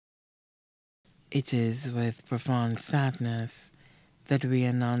It is with profound sadness that we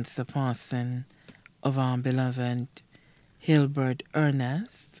announce the passing of our beloved Hilbert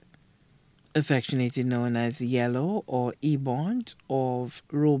Ernest, affectionately known as Yellow or Ebond of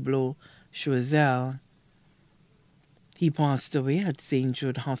Roblo, Choiseul. He passed away at St.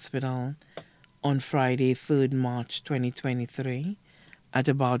 Jude Hospital on Friday, 3rd March 2023 at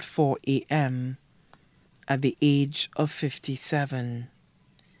about 4 a.m. at the age of 57.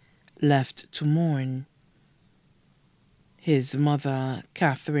 Left to mourn his mother,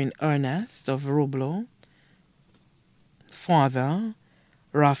 Catherine Ernest of Roblo, father,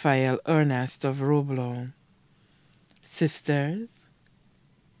 Raphael Ernest of Roblo, sisters,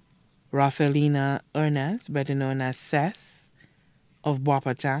 Raphaelina Ernest, better known as Cess of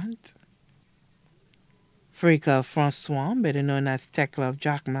Boispatat, Frika Francois, better known as Tekla of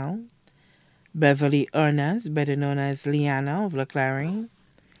Jacmel, Beverly Ernest, better known as Liana of Leclerc,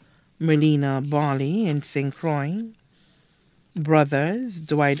 Merlina Barley in St. Croix, brothers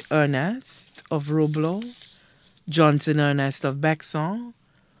Dwight Ernest of Roblo, Johnson Ernest of Bexon,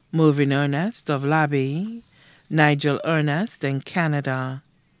 Mervyn Ernest of Labby, Nigel Ernest in Canada.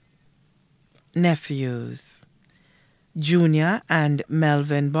 Nephews Junior and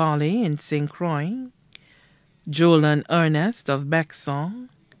Melvin Barley in St. Croix, Jolan Ernest of Bexon,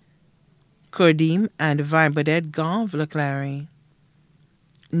 Kurdim and Vibert Edgar of Leclerc.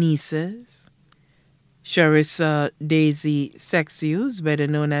 Nieces Charissa Daisy Sexius, better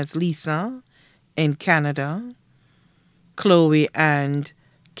known as Lisa, in Canada, Chloe and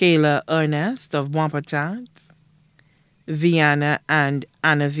Kayla Ernest of Boispatat, Viana and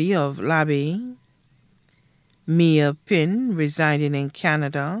Annavi of Labby, Mia Pin, residing in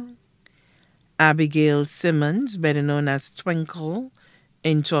Canada, Abigail Simmons, better known as Twinkle,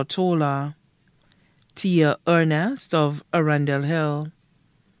 in Tortola, Tia Ernest of Arundel Hill,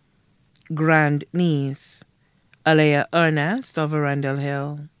 grand niece Alea Ernest of Arundel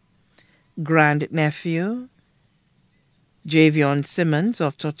Hill, grand nephew Javion Simmons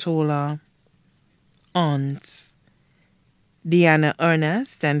of Tortola, aunts Deanna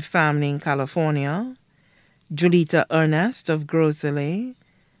Ernest and family in California, Julita Ernest of Grosley,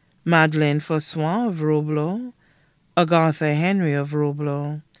 Madeleine Fossois of Roblo, Agatha Henry of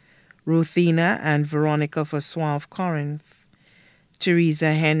Roblo, Ruthina and Veronica Fossois of Corinth,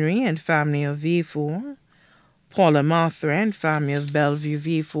 Teresa Henry and family of V4, Paula Martha and family of Bellevue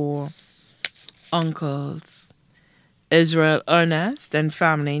V4, uncles Israel Ernest and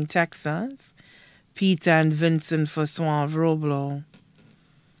family in Texas, Peter and Vincent Fossois of Roblo,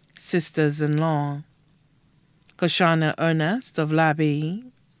 sisters-in-law Kashana Ernest of Labby,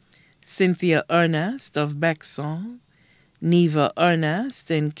 Cynthia Ernest of Bexon, Neva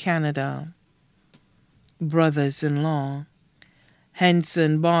Ernest in Canada, brothers-in-law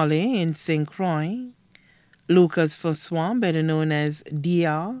Henson Barley in St. Croix, Lucas Fossois, better known as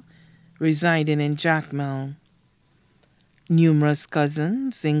Dia, residing in Jacmel. Numerous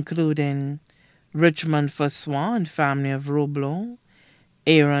cousins, including Richmond Fossois and family of Roblo,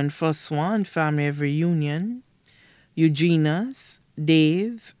 Aaron Fossois and family of Reunion, Eugenius,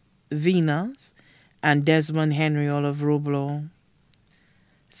 Dave, Venus, and Desmond Henry all of Roblo,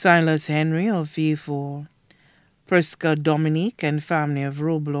 Silas Henry of V4, Prisca Dominique and family of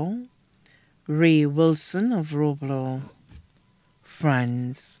Roblo, Ray Wilson of Roblo,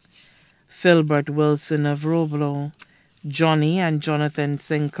 friends Philbert Wilson of Roblo, Johnny and Jonathan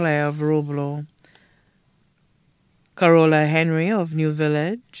Sinclair of Roblo, Carola Henry of New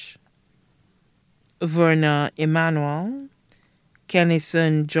Village, Verna Emmanuel,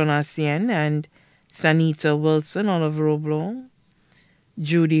 Kennison Jonasien and Sanita Wilson all of Roblo,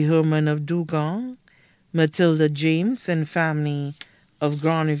 Judy Herman of Dugan, Matilda James and family of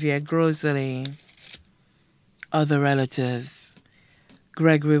Grand Riviere Grosley. Other relatives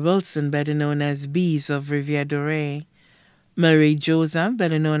Gregory Wilson, better known as Bees of Riviere Doré, Marie Joseph,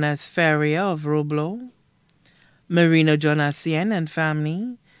 better known as Feria of Roblo, Marina Jonasien and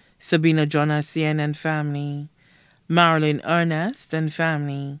family, Sabina Jonasien and family, Marilyn Ernest and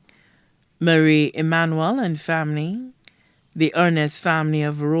family, Marie Emmanuel and family, the Ernest family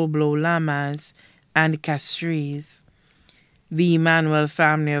of Roblo Lamas and Castries, the Emmanuel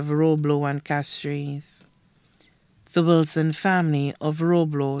family of Roblo and Castries, the Wilson family of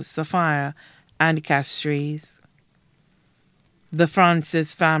Roblo, Sapphire and Castries, the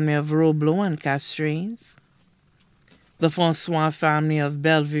Francis family of Roblo and Castries, the Francois family of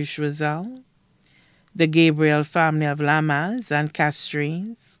Bellevue Choiseul, the Gabriel family of Lamas and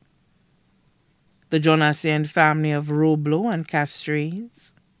Castries, the Jonasien family of Roblo and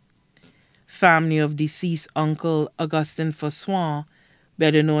Castries, family of deceased uncle Augustin Fossois,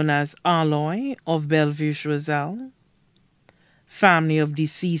 better known as Aloy of Bellevue, Choiseul. Family of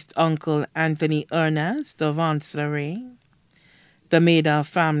deceased Uncle Anthony Ernest of Ancillary. The Maida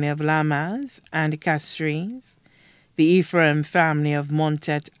family of Lamas and Castries. The Ephraim family of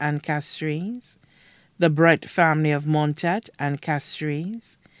Montet and Castries. The Brett family of Montet and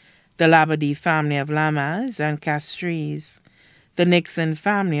Castries. The Labadie family of Lamas and Castries. The Nixon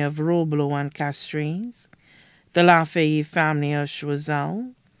family of Roblo and Castries. The Lafayette family of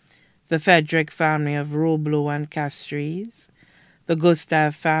Choiseul. The Frederick family of Roblo and Castries. The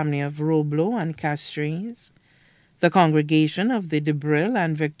Gustave family of Roblo and Castries. The congregation of the DeBril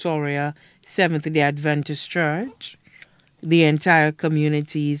and Victoria Seventh-day Adventist Church. The entire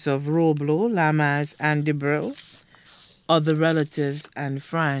communities of Roblo, Lamas, and DeBril. Other relatives and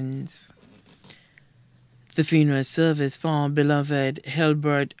friends. The funeral service for our beloved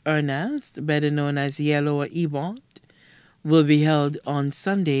Hilbert Ernest, better known as Yellow Ewart, will be held on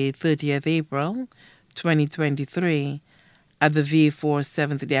Sunday, 30th April 2023 at the V4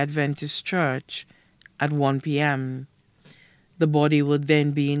 Seventh-day Adventist Church at 1 p.m. The body will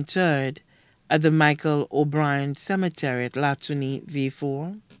then be interred at the Michael O'Brien Cemetery at Latuni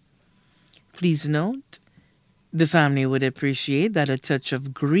V4. Please note, the family would appreciate that a touch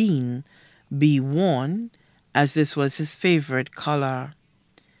of green be worn, as this was his favorite color.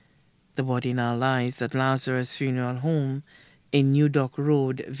 The body now lies at Lazarus Funeral Home in New Dock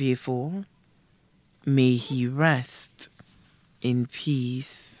Road, V4. May he rest in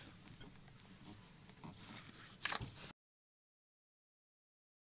peace.